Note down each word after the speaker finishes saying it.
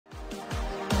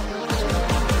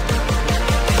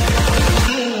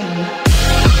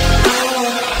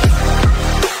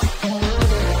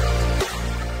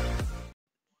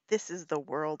This is the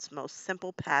world's most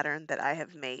simple pattern that I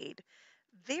have made.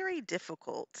 Very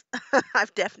difficult.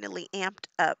 I've definitely amped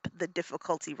up the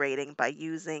difficulty rating by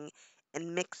using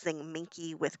and mixing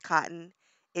minky with cotton.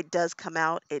 It does come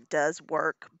out, it does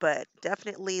work, but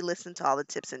definitely listen to all the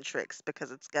tips and tricks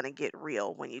because it's going to get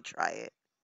real when you try it.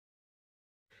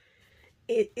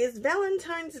 It is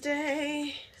Valentine's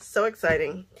Day. So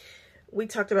exciting. We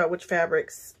talked about which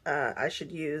fabrics I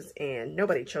should use, and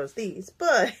nobody chose these,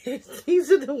 but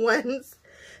these are the ones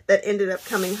that ended up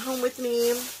coming home with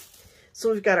me.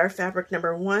 So we've got our fabric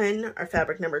number 1, our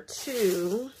fabric number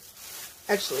 2.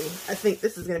 Actually, I think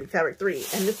this is going to be fabric 3,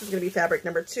 and this is going to be fabric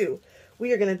number 2.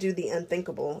 We are going to do the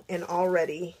unthinkable, and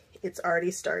it's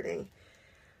already starting.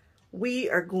 We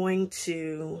are going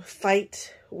to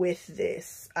fight with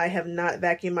this. I have not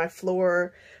vacuumed my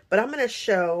floor, but I'm going to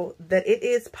show that it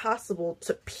is possible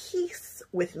to piece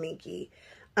with minky.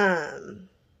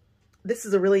 This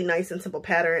is a really nice and simple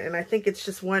pattern, and I think it's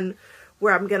just one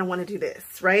where I'm going to want to do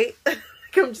this, right?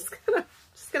 I'm just going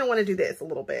to want to do this a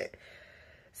little bit.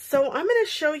 So I'm going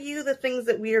to show you the things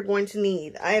that we are going to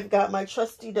need. I have got my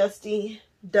trusty dusty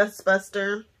dust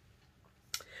buster.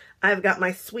 I've got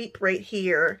my sweep right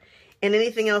here, and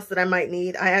anything else that I might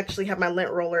need. I actually have my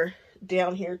lint roller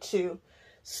down here too.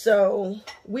 So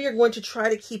we are going to try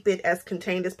to keep it as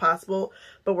contained as possible,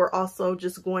 but we're also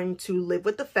just going to live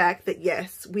with the fact that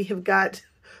yes, we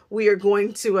are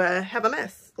going to have a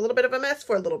mess, a little bit of a mess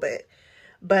for a little bit,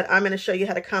 but I'm going to show you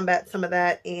how to combat some of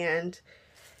that. And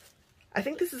I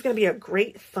think this is going to be a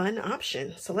great fun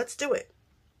option. So let's do it.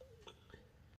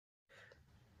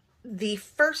 The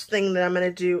first thing that I'm going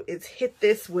to do is hit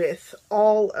this with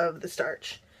all of the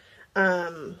starch.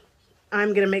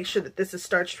 I'm going to make sure that this is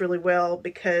starched really well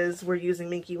because we're using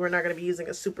minky. We're not going to be using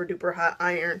a super duper hot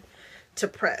iron to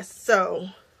press. So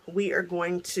we are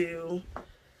going to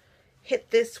hit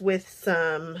this with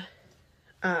some,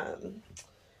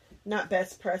 not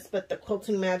Best Press, but the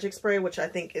Quilting Magic Spray, which I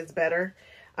think is better.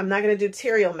 I'm not going to do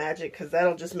Terrio Magic because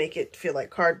that'll just make it feel like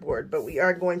cardboard, but we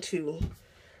are going to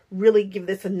really give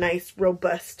this a nice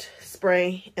robust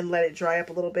spray and let it dry up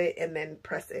a little bit and then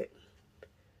press it.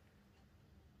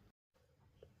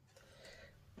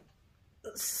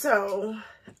 So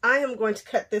I am going to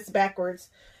cut this backwards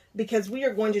because we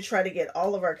are going to try to get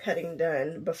all of our cutting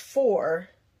done before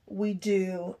we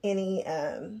do any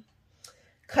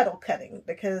cuddle cutting,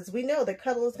 because we know that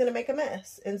cuddle is going to make a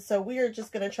mess. And so we are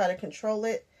just going to try to control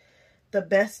it the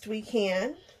best we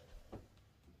can.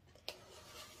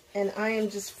 And I am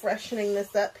just freshening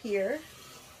this up here.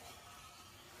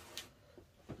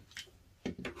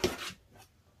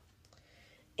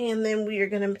 And then we are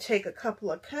going to take a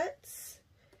couple of cuts.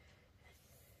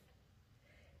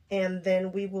 And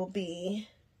then we will be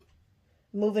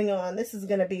moving on. This is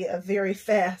going to be a very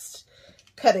fast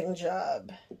cutting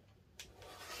job.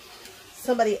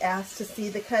 Somebody asked to see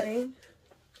the cutting,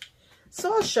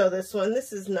 so I'll show this one.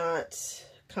 This is not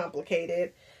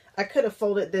complicated. I could have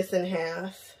folded this in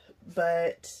half,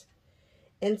 but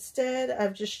instead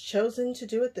I've just chosen to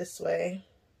do it this way.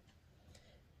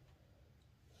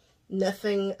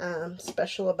 Nothing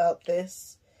special about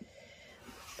this.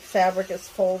 Fabric is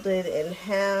folded in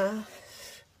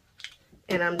half,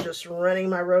 and I'm just running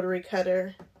my rotary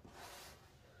cutter,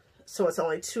 so it's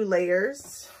only 2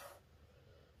 layers.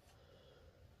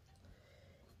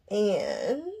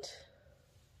 And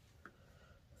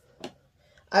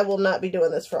I will not be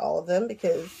doing this for all of them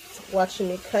because watching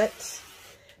me cut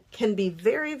can be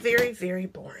very, very, very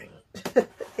boring.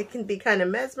 It can be kind of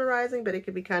mesmerizing, but it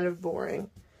can be kind of boring.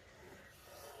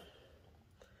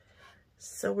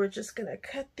 So we're just going to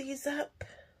cut these up.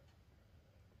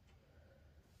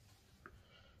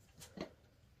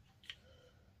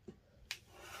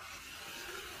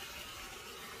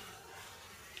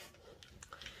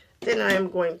 Then I am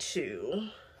going to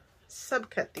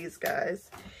subcut these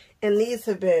guys. And these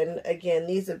have been, again,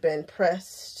 these have been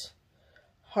pressed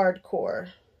hardcore.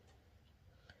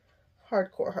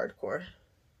 Hardcore, hardcore.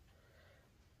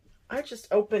 I just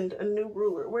opened a new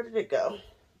ruler. Where did it go?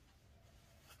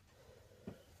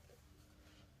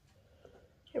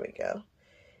 Here we go.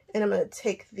 And I'm going to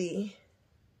take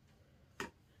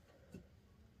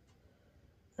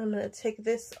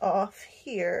this off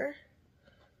here.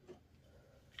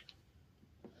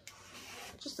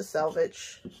 Just a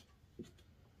salvage.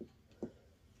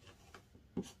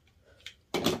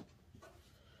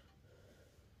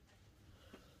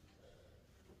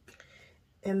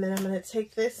 And then I'm going to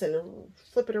take this and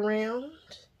flip it around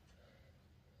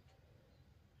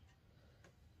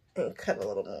and cut a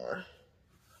little more.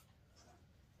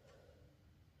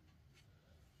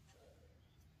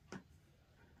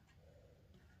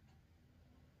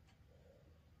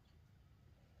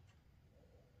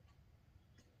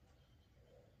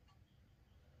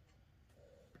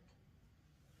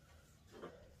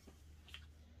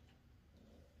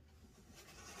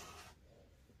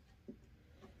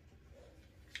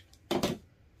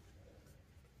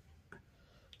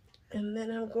 And then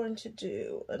I'm going to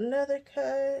do another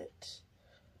cut.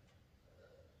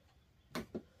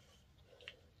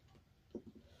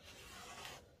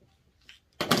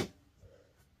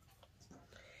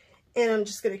 And I'm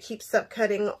just going to keep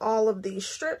subcutting all of these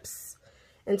strips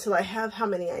until I have how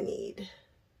many I need.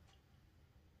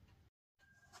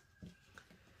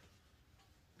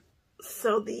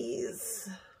 So these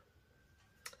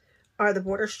are the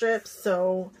border strips.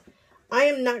 So I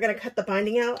am not going to cut the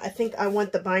binding out. I think I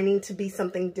want the binding to be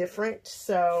something different.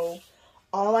 So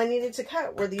all I needed to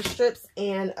cut were these strips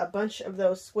and a bunch of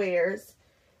those squares.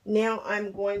 Now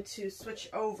I'm going to switch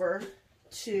over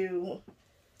to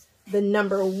the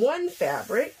number 1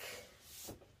 fabric.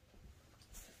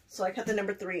 So I cut the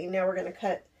number 3. Now we're going to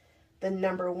cut the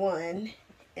number 1.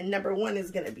 And number 1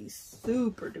 is going to be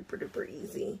super duper duper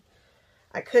easy.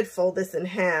 I could fold this in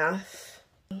half.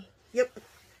 Yep.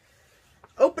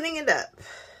 Opening it up.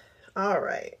 All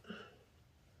right.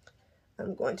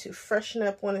 I'm going to freshen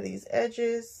up one of these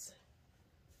edges.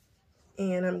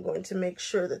 And I'm going to make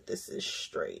sure that this is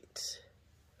straight.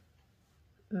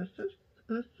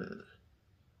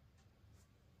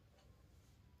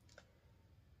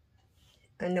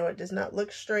 I know it does not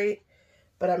look straight,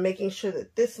 but I'm making sure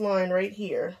that this line right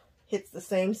here hits the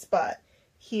same spot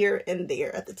here and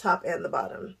there at the top and the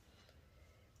bottom.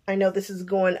 I know this is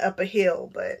going up a hill,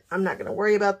 but I'm not going to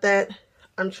worry about that.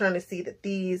 I'm trying to see that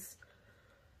these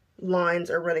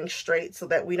lines are running straight so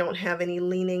that we don't have any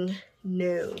leaning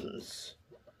nodes.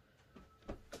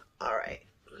 All right.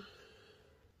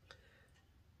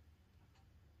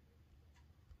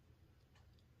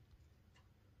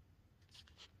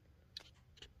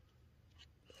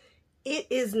 It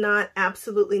is not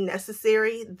absolutely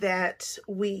necessary that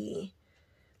we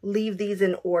leave these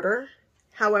in order.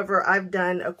 However, I've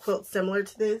done a quilt similar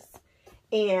to this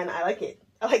and I like it.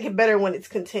 I like it better when it's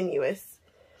continuous.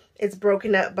 It's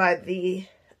broken up by the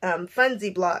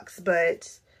funsy blocks,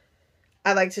 but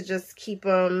I like to just keep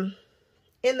them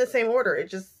in the same order.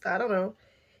 It just, I don't know.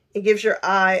 It gives your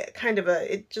eye kind of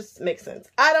a, it just makes sense.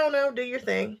 I don't know, do your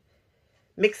thing.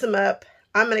 Mix them up.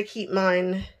 I'm going to keep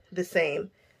mine the same.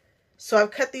 So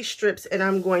I've cut these strips and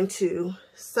I'm going to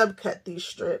subcut these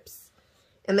strips.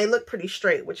 And they look pretty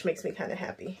straight, which makes me kind of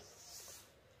happy.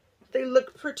 They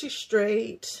look pretty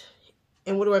straight.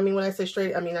 And what do I mean when I say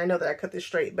straight? I mean, I know that I cut this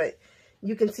straight, but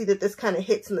you can see that this kind of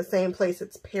hits in the same place.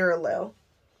 It's parallel.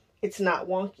 It's not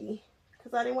wonky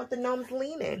because I didn't want the gnomes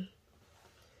leaning.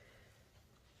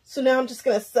 So now I'm just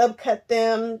going to subcut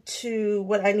them to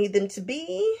what I need them to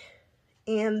be.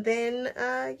 And then,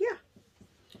 yeah.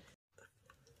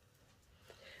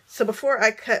 So before I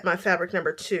cut my fabric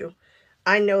number 2,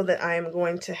 I know that I am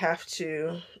going to have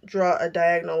to draw a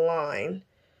diagonal line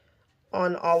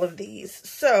on all of these.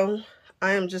 So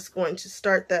I am just going to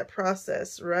start that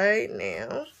process right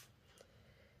now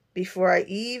before I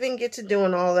even get to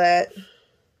doing all that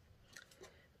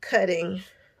cutting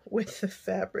with the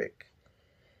fabric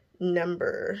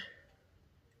number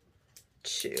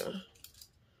 2.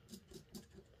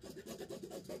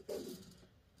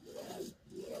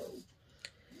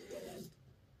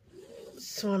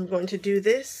 So I'm going to do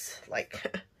this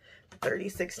like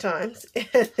 36 times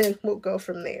and then we'll go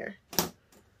from there.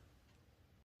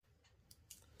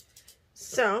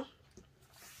 So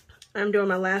I'm doing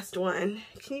my last one.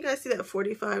 Can you guys see that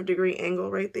 45-degree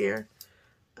angle right there?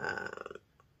 I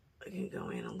can go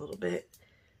in a little bit.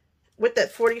 With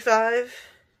that 45,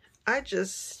 I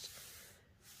just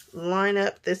line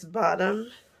up this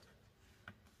bottom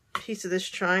piece of this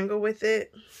triangle with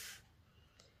it.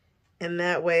 And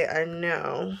that way I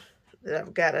know that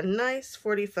I've got a nice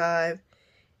 45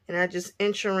 and I just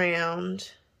inch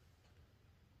around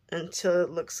until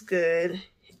it looks good.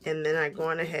 And then I go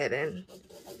on ahead and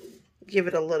give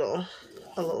it a little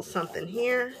something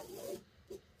here.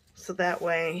 So that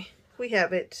way we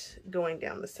have it going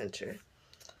down the center.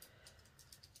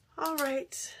 All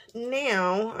right,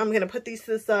 now I'm gonna put these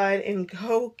to the side and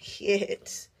go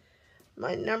get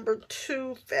my number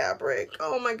 2 fabric.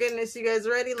 Oh my goodness, you guys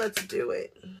ready? Let's do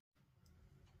it.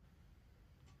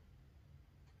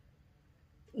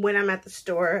 When I'm at the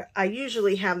store, I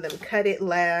usually have them cut it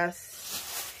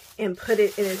last and put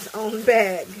it in its own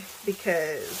bag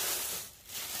because,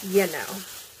 you know,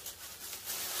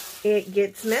 it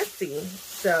gets messy.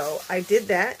 So I did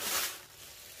that.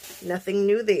 Nothing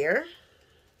new there.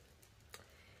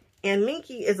 And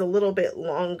minky is a little bit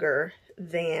longer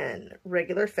than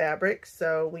regular fabric,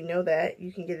 so we know that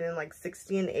you can get it in like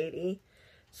 60 and 80.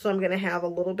 So I'm going to have a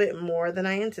little bit more than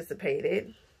I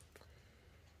anticipated.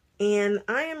 And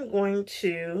I am going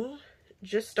to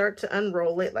just start to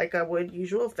unroll it like I would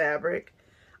usual fabric.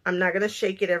 I'm not going to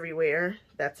shake it everywhere.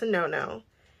 That's a no-no.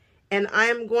 and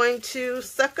I'm going to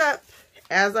suck up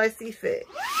as I see fit.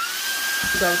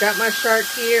 So I've got my shark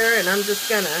here, and I'm just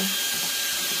gonna,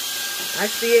 I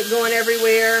see it going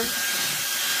everywhere.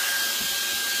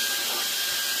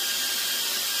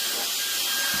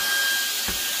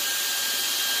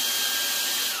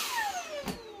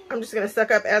 I'm just going to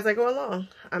suck up as I go along.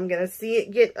 I'm going to see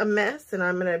it get a mess, and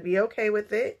I'm going to be okay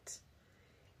with it.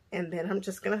 And then I'm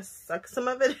just going to suck some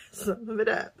of it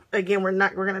up. Again, we're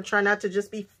going to try not to just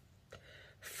be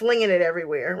flinging it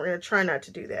everywhere. We're going to try not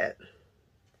to do that.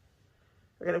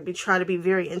 We're going to be trying to be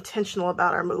very intentional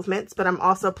about our movements, but I'm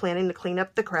also planning to clean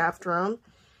up the craft room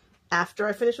after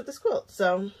I finish with this quilt.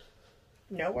 So,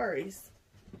 no worries.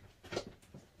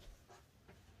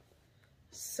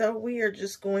 So we are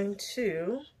just going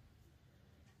to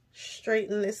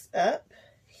straighten this up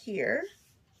here.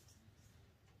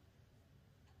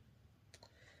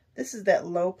 This is that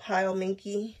low pile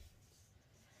minky.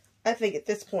 I think at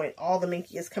this point all the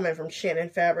minky is coming from Shannon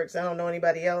Fabrics. I don't know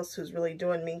anybody else who's really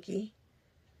doing minky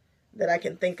that I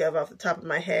can think of off the top of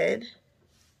my head.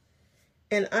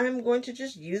 And I'm going to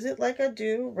just use it like I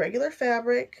do regular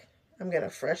fabric. I'm going to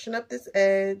freshen up this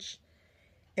edge,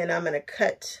 and I'm going to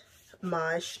cut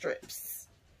my strips.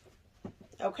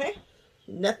 Okay,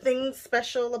 nothing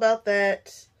special about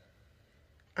that.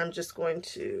 I'm just going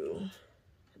to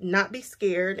not be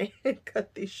scared and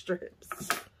cut these strips.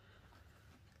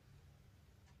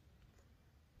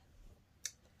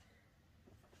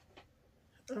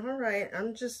 All right,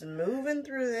 I'm just moving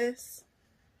through this.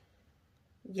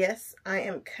 Yes, I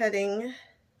am cutting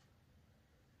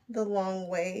the long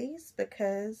ways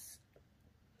because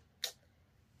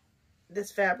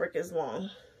this fabric is long,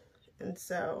 and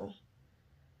so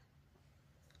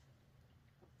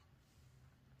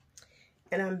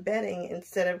I'm betting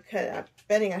I'm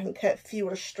betting I can cut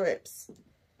fewer strips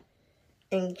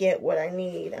and get what I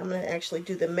need. I'm going to actually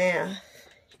do the math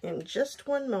in just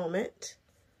one moment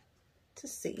to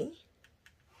see.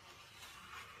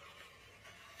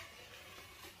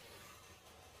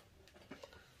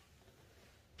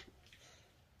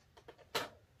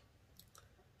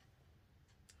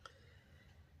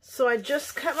 So I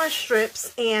just cut my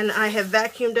strips, and I have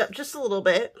vacuumed up just a little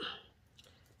bit.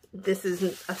 This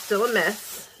is still a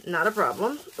mess, not a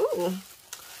problem. Ooh,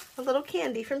 a little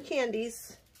candy from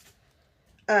Candies.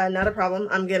 Not a problem.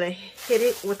 I'm going to hit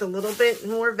it with a little bit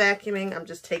more vacuuming. I'm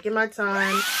just taking my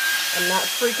time. I'm not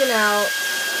freaking out.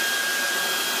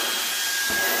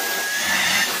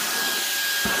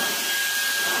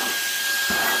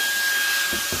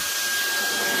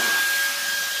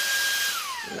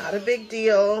 Not a big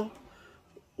deal.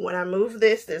 When I move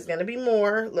this, there's going to be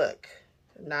more. Look,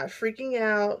 not freaking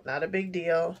out. Not a big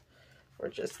deal. We're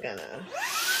just going to...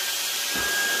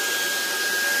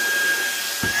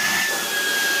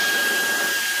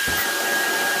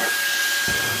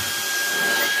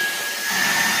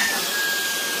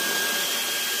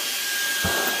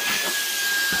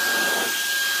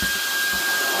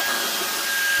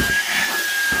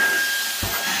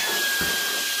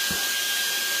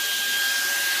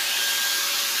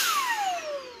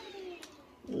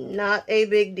 Not a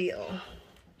big deal.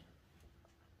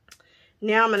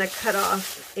 Now I'm going to cut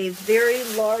off a very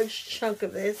large chunk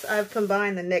of this. I've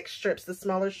combined the neck strips, the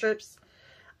smaller strips.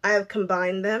 I have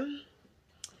combined them.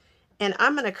 And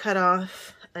I'm going to cut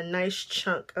off a nice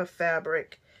chunk of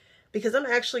fabric because I'm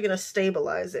actually going to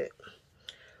stabilize it.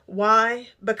 Why?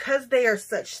 Because they are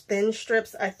such thin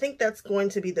strips, I think that's going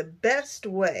to be the best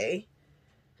way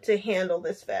to handle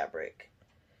this fabric.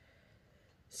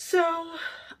 So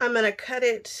I'm going to cut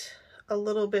it a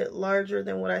little bit larger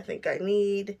than what I think I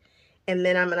need. And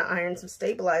then I'm going to iron some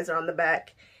stabilizer on the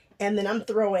back. And then I'm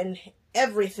throwing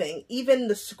everything, even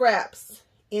the scraps,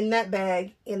 in that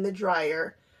bag in the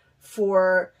dryer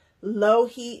for low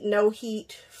heat, no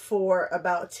heat for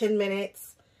about 10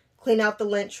 minutes. Clean out the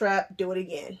lint trap, do it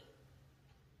again.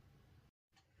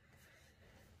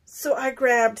 So I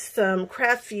grabbed some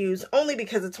craft fuse only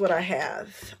because it's what I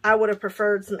have. I would have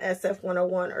preferred some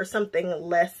SF101 or something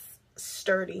less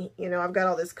sturdy. You know, I've got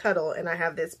all this cuddle and I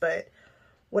have this, but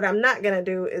what I'm not going to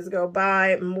do is go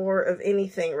buy more of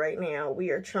anything right now.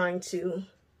 We are trying to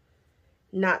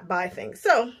not buy things.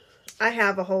 So I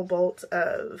have a whole bolt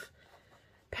of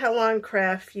Pellon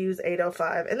Craft Fuse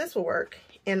 805, and this will work.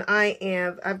 And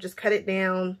I've just cut it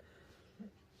down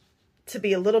to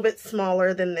be a little bit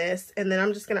smaller than this, and then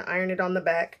I'm just going to iron it on the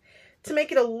back to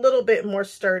make it a little bit more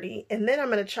sturdy, and then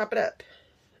I'm going to chop it up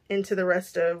into the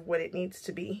rest of what it needs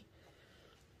to be.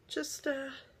 Just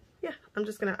yeah, I'm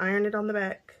just going to iron it on the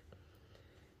back.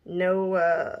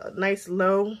 No nice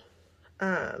low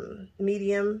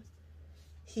medium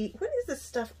heat. What is this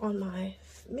stuff on my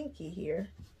minky here?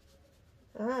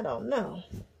 I don't know.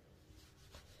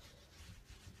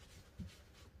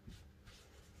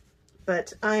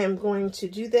 But I am going to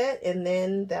do that, and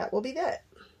then that will be that.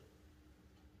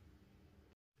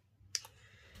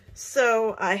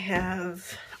 So I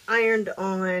have ironed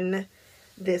on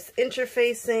this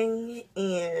interfacing,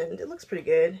 and it looks pretty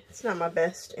good. It's not my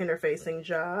best interfacing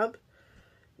job.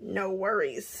 No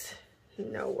worries.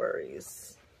 No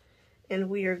worries. And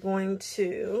we are going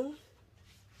to,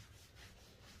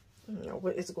 I don't know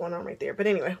what is going on right there, but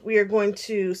anyway, we are going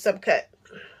to subcut.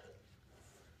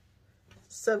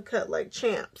 Subcut like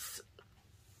champs.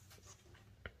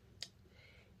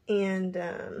 And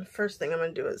first thing I'm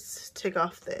going to do is take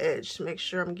off the edge to make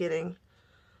sure I'm getting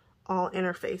all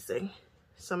interfacing.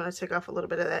 So I'm going to take off a little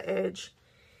bit of that edge,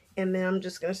 and then I'm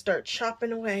just going to start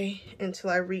chopping away until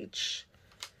I reach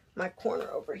my corner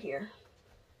over here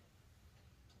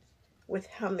with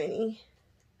how many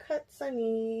cuts I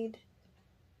need.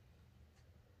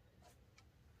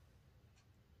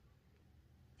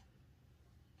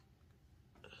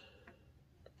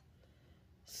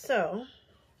 So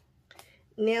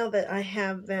now that I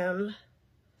have them,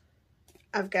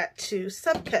 I've got to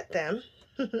subcut them.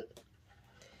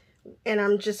 And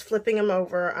I'm just flipping them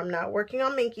over. I'm not working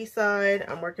on Minky side,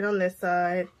 I'm working on this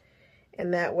side.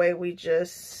 And that way we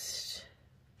don't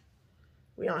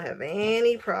have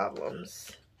any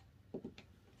problems.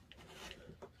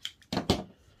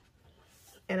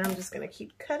 And I'm just going to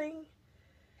keep cutting.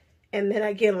 And then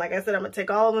again, like I said, I'm going to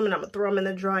take all of them and I'm going to throw them in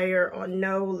the dryer on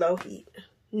no low heat.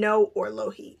 No or low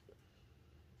heat.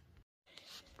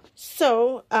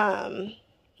 So,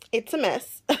 it's a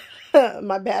mess.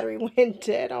 My battery went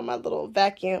dead on my little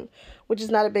vacuum, which is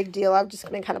not a big deal. I've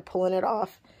just been kind of pulling it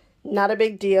off. Not a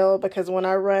big deal, because when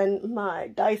I run my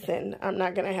Dyson, I'm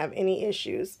not going to have any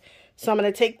issues. So I'm going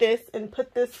to take this and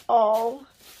put this all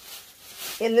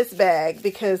in this bag,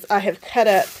 because I have cut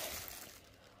up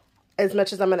as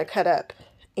much as I'm going to cut up.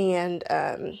 And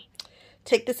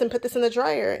take this and put this in the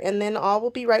dryer, and then all will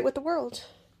be right with the world.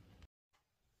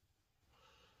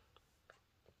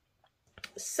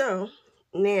 So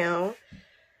now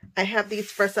I have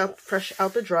these fresh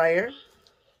out the dryer.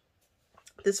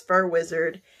 This fur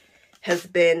wizard has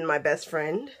been my best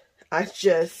friend.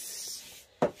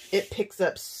 It picks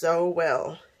up so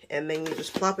well. And then you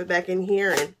just plop it back in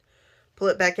here and pull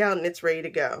it back out, and it's ready to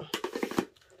go.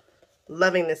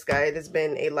 Loving this guy. It has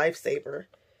been a lifesaver.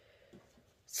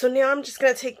 So now I'm just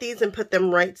going to take these and put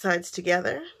them right sides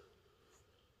together.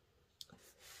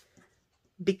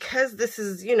 Because this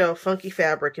is, you know, funky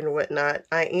fabric and whatnot,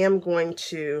 I am going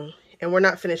to, and we're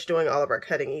not finished doing all of our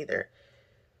cutting either.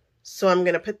 So I'm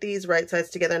going to put these right sides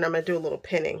together, and I'm going to do a little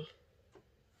pinning.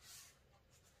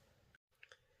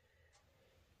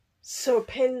 So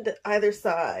pinned either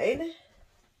side.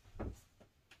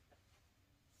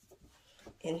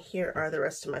 And here are the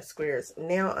rest of my squares.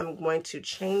 Now I'm going to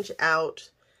change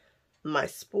out my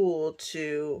spool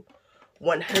to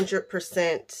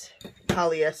 100%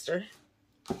 polyester.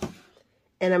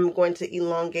 And I'm going to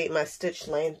elongate my stitch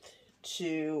length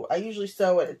to, I usually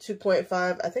sew at a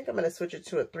 2.5. I think I'm going to switch it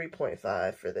to a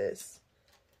 3.5 for this.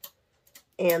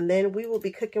 And then we will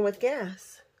be cooking with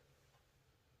gas.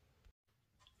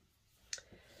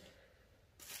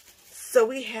 So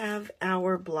we have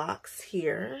our blocks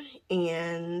here,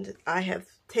 and I have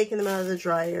taken them out of the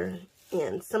dryer,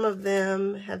 and some of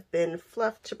them have been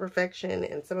fluffed to perfection,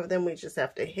 and some of them we just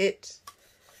have to hit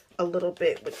a little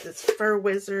bit with this fur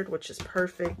wizard, which is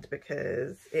perfect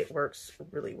because it works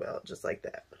really well, just like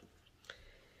that.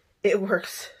 It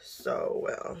works so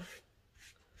well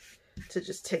to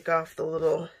just take off the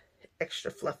little extra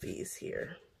fluffies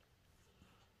here.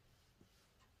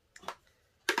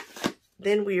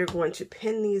 Then we are going to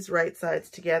pin these right sides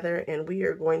together, and we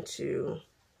are going to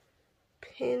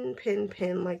pin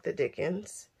like the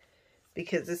dickens,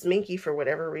 because this Minky, for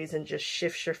whatever reason, just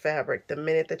shifts your fabric the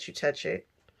minute that you touch it.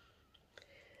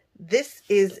 This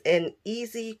is an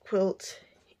easy quilt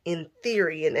in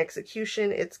theory. In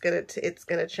execution, it's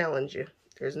gonna challenge you.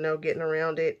 There's no getting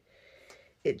around it.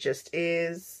 It just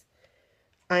is.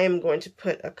 I am going to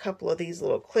put a couple of these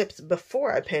little clips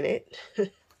before I pin it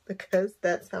because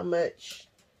that's how much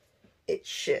it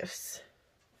shifts.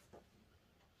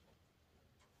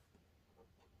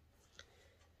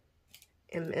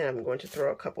 And then I'm going to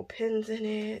throw a couple pins in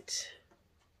it.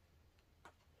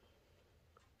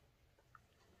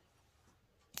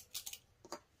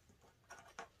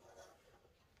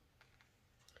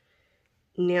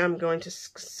 Now I'm going to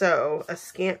sew a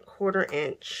scant 1/4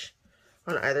 inch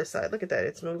on either side. Look at that,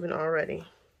 it's moving already.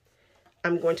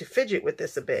 I'm going to fidget with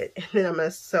this a bit, and then I'm going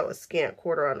to sew a scant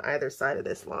 1/4 on either side of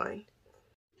this line.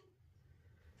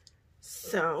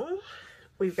 So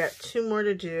We've got 2 more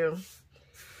to do.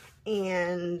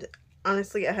 And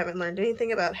honestly, I haven't learned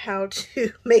anything about how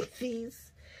to make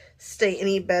these stay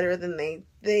any better than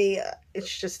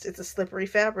it's a slippery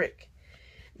fabric.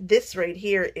 This right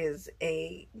here is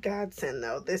a godsend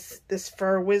though. This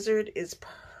fur wizard is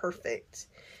perfect.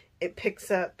 It picks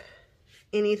up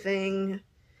anything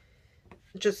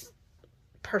just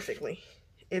perfectly.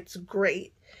 It's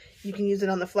great. You can use it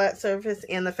on the flat surface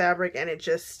and the fabric, and it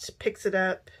just picks it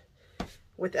up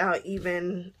without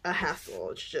even a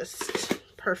hassle. It's just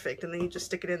perfect. And then you just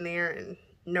stick it in there and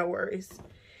no worries.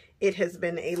 It has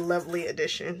been a lovely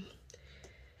addition.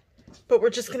 But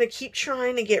we're just going to keep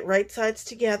trying to get right sides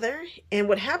together. And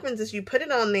what happens is you put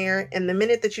it on there, and the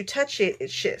minute that you touch it,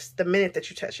 it shifts. The minute that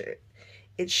you touch it,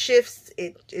 it shifts.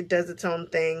 It does its own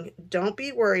thing. Don't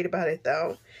be worried about it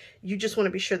though. You just want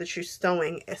to be sure that you're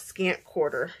sewing a scant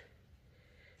quarter.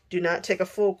 Do not take a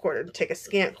full quarter. Take a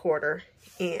scant quarter.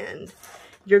 And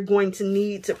you're going to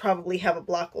need to probably have a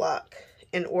block lock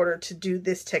in order to do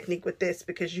this technique with this,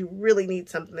 because you really need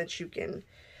something that you can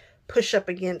push up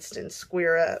against and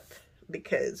square up,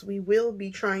 because we will be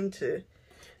trying to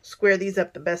square these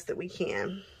up the best that we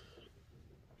can.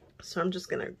 So I'm just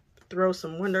going to throw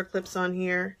some wonder clips on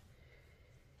here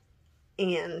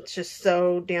and just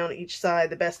sew down each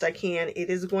side the best I can. It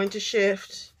is going to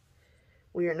shift.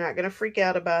 We are not going to freak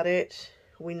out about it.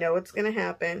 We know it's going to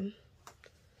happen.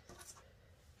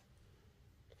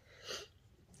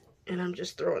 And I'm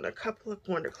just throwing a couple of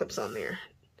wonder clips on there.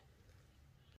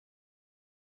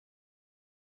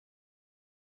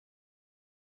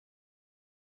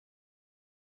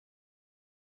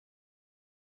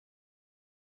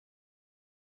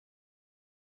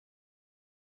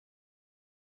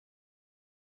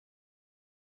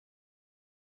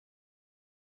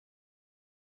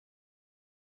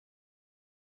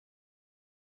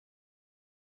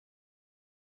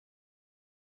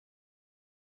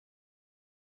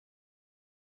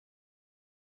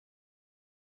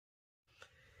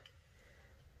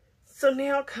 So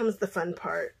now comes the fun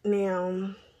part.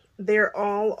 Now, they're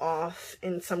all off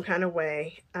in some kind of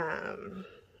way.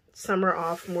 Some are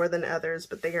off more than others,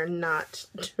 but they are not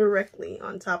directly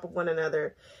on top of one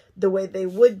another the way they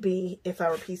would be if I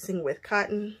were piecing with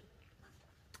cotton.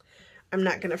 I'm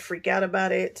not going to freak out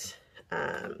about it.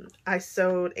 I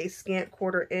sewed a scant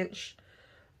 1/4 inch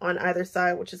on either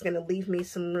side, which is going to leave me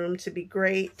some room to be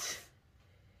great.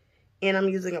 And I'm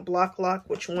using a block lock,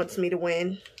 which wants me to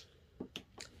win.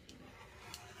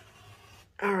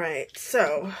 All right,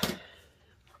 so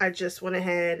I just went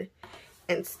ahead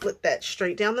and split that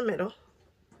straight down the middle.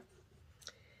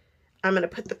 I'm going to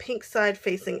put the pink side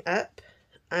facing up.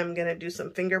 I'm going to do some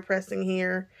finger pressing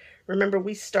here. Remember,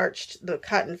 we starched the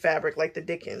cotton fabric like the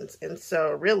dickens, and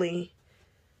so really,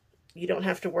 you don't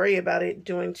have to worry about it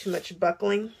doing too much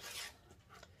buckling.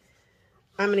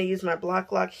 I'm going to use my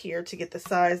block lock here to get the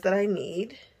size that I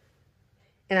need.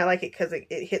 And I like it because it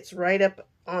hits right up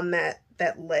on that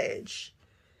ledge.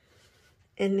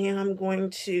 And now I'm going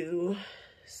to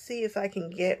see if I can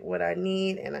get what I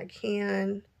need, and I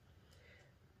can.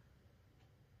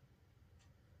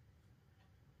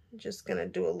 I'm just going to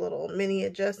do a little mini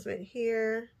adjustment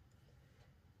here.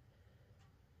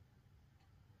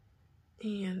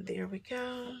 And there we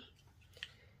go.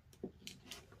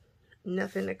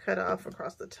 Nothing to cut off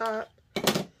across the top.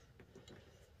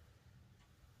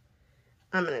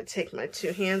 I'm going to take my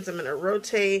 2 hands. I'm going to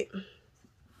rotate.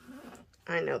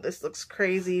 I know this looks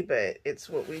crazy, but it's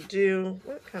what we do.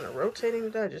 What kind of rotating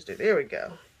did I just do? There we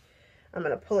go. I'm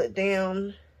going to pull it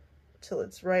down till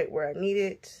it's right where I need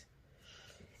it.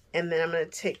 And then I'm going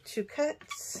to take 2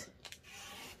 cuts.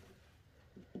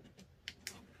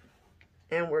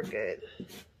 And we're good.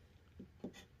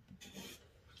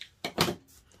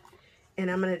 And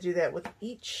I'm going to do that with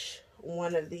each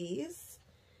one of these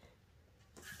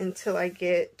until I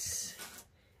get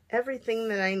everything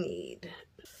that I need.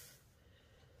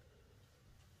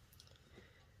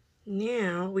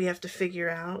 Now we have to figure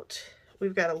out,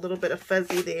 we've got a little bit of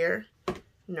fuzzy there,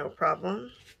 no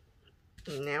problem.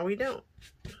 Now we don't.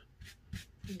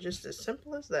 Just as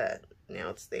simple as that. Now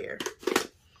it's there.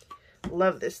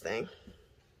 Love this thing.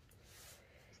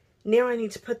 Now I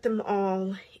need to put them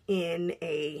all in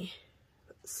a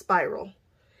spiral,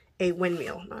 a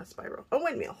windmill, not a spiral, a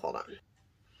windmill, hold on.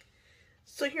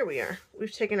 So here we are.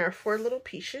 We've taken our 4 little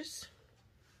pieces,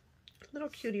 little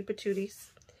cutie patooties.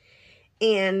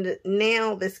 And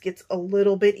now this gets a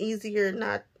little bit easier,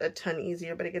 not a ton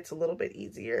easier, but it gets a little bit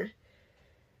easier.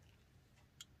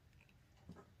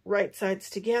 Right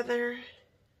sides together.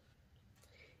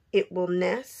 It will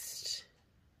nest.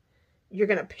 You're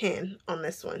going to pin on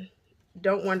this one.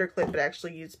 Don't wonder clip, but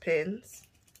actually use pins.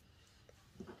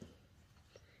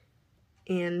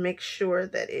 and make sure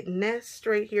that it nests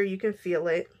right here. You can feel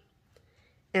it.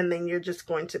 And then you're just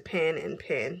going to pin and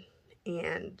pin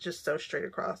and just sew straight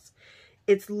across.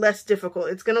 It's less difficult.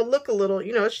 It's going to look a little,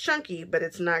 you know, it's chunky, but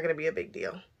it's not going to be a big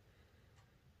deal.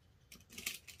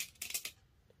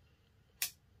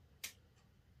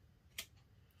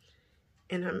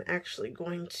 And I'm actually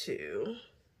going to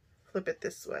flip it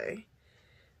this way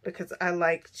because I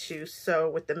like to sew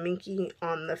with the minky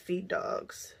on the feed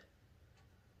dogs.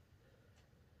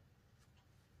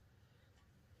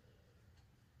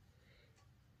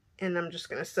 And I'm just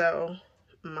going to sew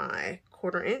my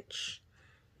 1/4 inch.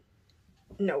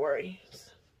 No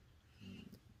worries.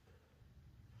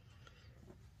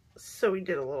 So we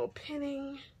did a little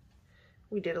pinning.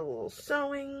 We did a little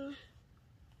sewing.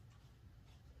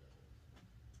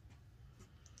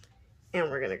 And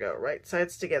we're going to go right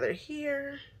sides together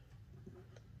here.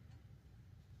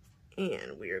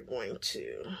 And we are going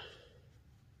to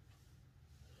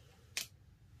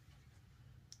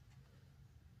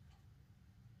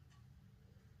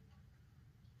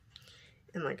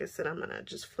and like I said, I'm going to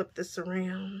just flip this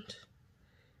around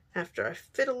after I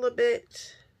fiddle a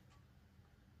bit.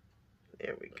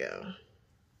 There we go.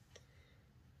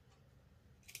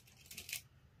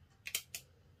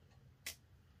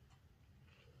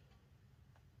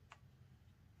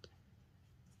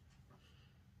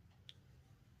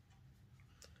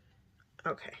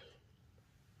 Okay.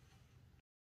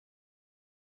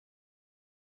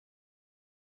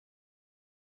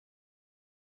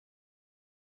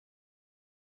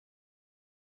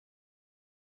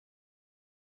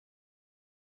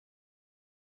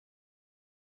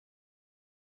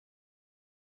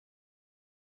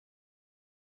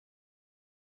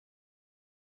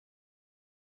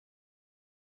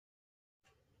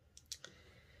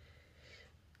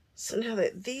 So now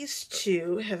that these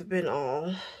two have been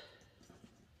all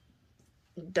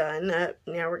done,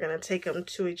 now we're going to take them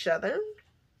to each other.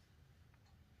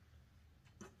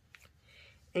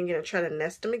 And going to try to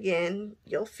nest them again.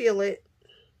 You'll feel it.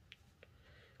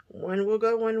 One will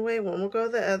go one way, one will go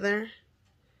the other.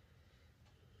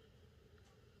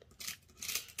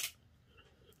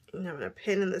 And I'm going to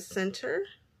pin in the center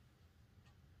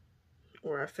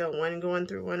where I feel one going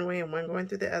through one way and one going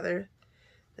through the other.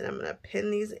 Then I'm going to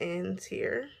pin these ends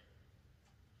here.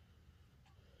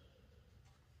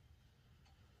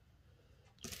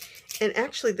 And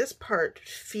actually this part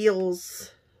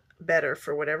feels better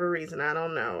for whatever reason. I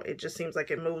don't know. It just seems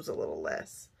like it moves a little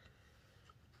less.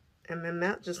 And then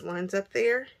that just lines up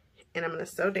there. And I'm going to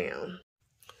sew down.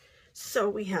 So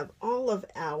we have all of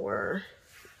our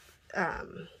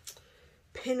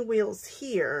pinwheels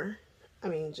here. I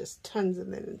mean, just tons of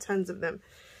them and tons of them.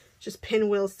 Just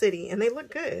pinwheel city. And they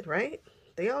look good, right?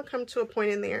 They all come to a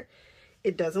point in there.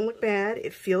 It doesn't look bad.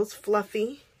 It feels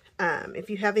fluffy.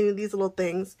 If you have any of these little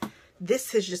things,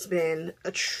 this has just been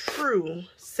a true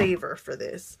saver for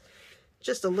this.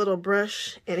 Just a little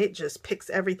brush and it just picks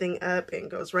everything up and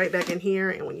goes right back in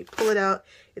here. And when you pull it out,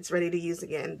 it's ready to use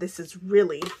again. This has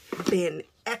really been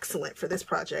excellent for this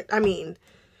project. I mean,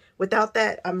 without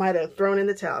that, I might have thrown in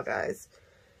the towel, guys.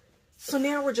 So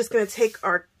now we're just going to take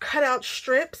our cutout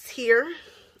strips here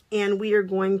and we are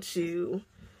going to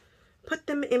put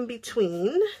them in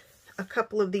between a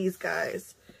couple of these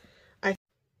guys.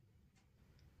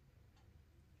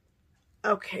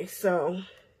 Okay, so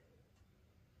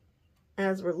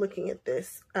as we're looking at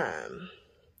this,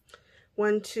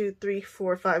 1, 2, 3,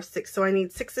 4, 5, 6. So I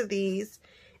need 6 of these,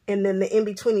 and then the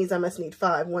in-betweenies I must need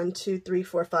 5. 1, 2, 3,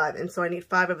 4, 5, and so I need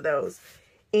 5 of those.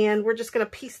 And we're just going to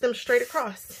piece them straight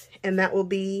across, and that will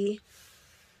be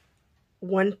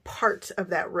one part of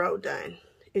that row done.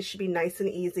 It should be nice and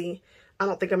easy. I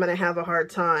don't think I'm going to have a hard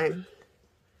time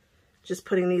just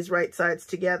putting these right sides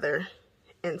together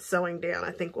and sewing down.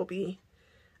 I think we'll be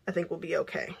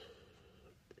okay.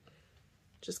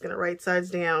 Just gonna right sides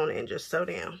down and just sew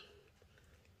down.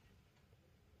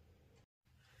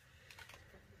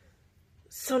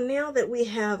 So now that we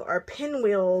have our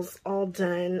pinwheels all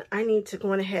done, I need to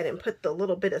go ahead and put the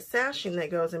little bit of sashing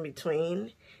that goes in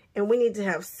between. And we need to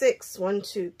have 6, 1,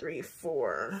 2, 3,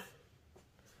 4,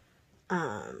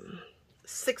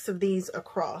 6 of these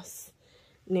across.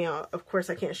 Now, of course,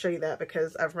 I can't show you that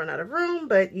because I've run out of room,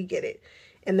 but you get it.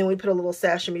 And then we put a little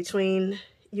sash in between.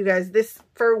 You guys, this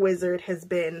fur wizard has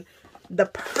been the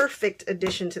perfect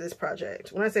addition to this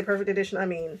project. When I say perfect addition, I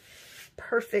mean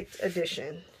perfect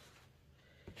addition.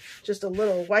 Just a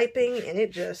little wiping and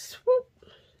it just,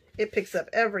 whoop, it picks up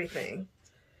everything.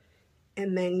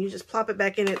 And then you just plop it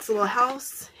back in its little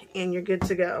house and you're good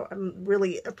to go. I'm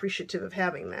really appreciative of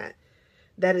having that.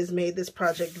 That has made this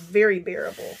project very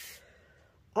bearable.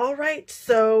 All right,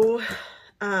 so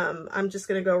I'm just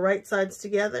going to go right sides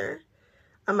together.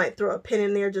 I might throw a pin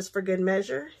in there just for good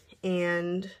measure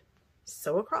and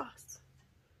sew across.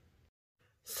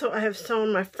 So I have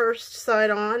sewn my first side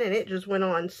on and it just went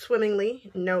on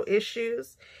swimmingly, no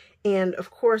issues. And of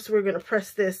course we're going to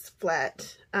press this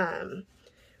flat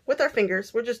with our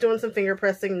fingers. We're just doing some finger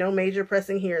pressing, no major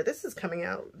pressing here. This is coming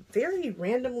out very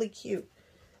randomly cute.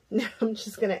 Now I'm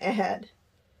just going to add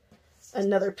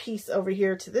another piece over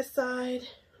here to this side,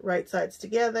 right sides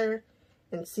together,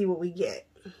 and see what we get.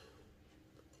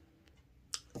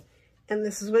 And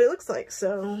this is what it looks like.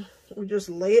 So we just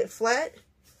lay it flat.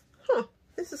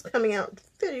 This is coming out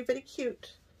very, very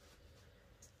cute.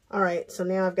 All right, so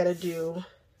now I've got to do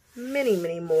many,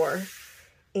 many more.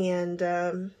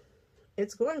 And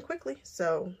it's going quickly,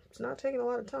 so it's not taking a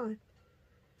lot of time.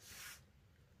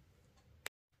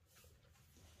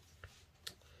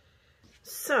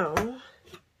 So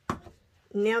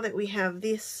now that we have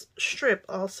this strip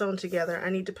all sewn together, I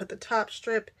need to put the top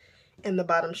strip and the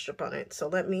bottom strip on it. So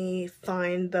let me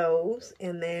find those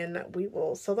and then we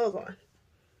will sew those on.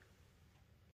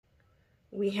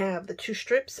 We have the two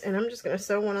strips and I'm just going to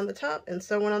sew one on the top and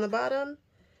sew one on the bottom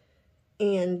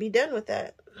and be done with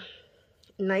that.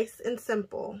 Nice and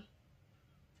simple.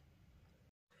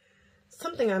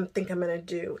 Something I think I'm going to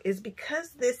do is,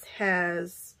 because this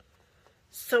has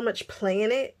so much play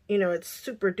in it, you know, it's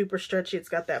super duper stretchy. It's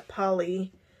got that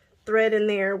poly thread in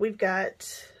there. We've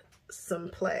got some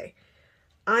play.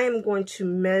 I am going to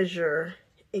measure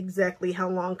exactly how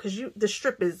long, because the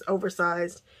strip is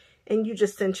oversized and you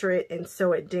just center it and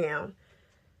sew it down.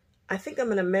 I think I'm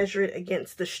going to measure it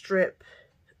against the strip,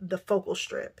 the focal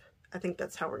strip. I think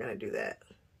that's how we're going to do that.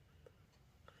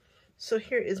 So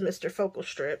here is Mr. Focal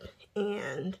Strip,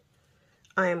 and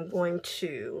I am going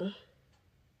to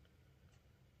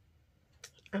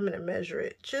measure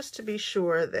it just to be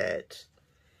sure that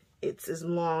it's as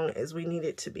long as we need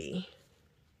it to be.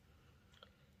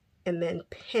 And then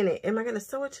pin it. Am I going to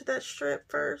sew it to that strip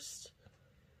first?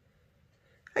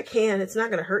 I can. It's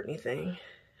not going to hurt anything.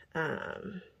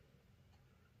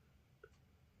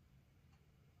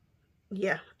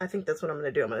 Yeah, I think that's what I'm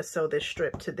going to do. I'm going to sew this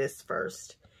strip to this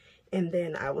first. And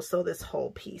then I will sew this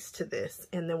whole piece to this.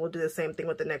 And then we'll do the same thing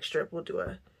with the next strip. We'll do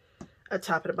a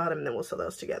top and a bottom, and then we'll sew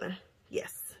those together.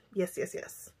 Yes. Yes, yes,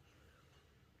 yes.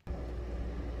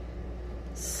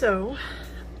 So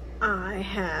I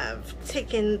have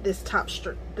taken this top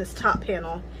strip, this top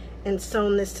panel, and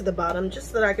sewn this to the bottom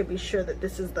just so that I could be sure that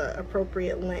this is the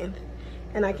appropriate length.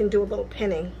 And I can do a little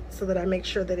pinning so that I make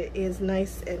sure that it is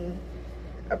nice and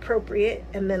appropriate,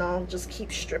 and then I'll just keep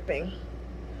stripping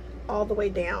all the way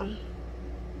down.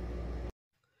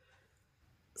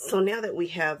 So now that we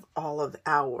have all of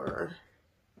our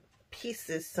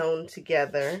pieces sewn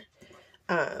together,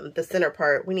 the center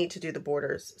part, we need to do the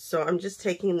borders. So I'm just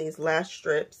taking these last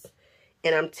strips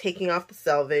and I'm taking off the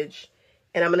selvage,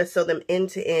 and I'm going to sew them end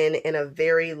to end in a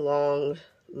very long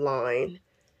line.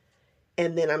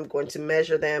 And then I'm going to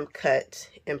measure them, cut,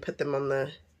 and put them on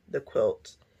the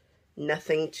quilt.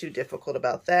 Nothing too difficult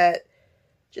about that.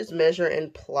 Just measure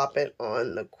and plop it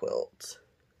on the quilt.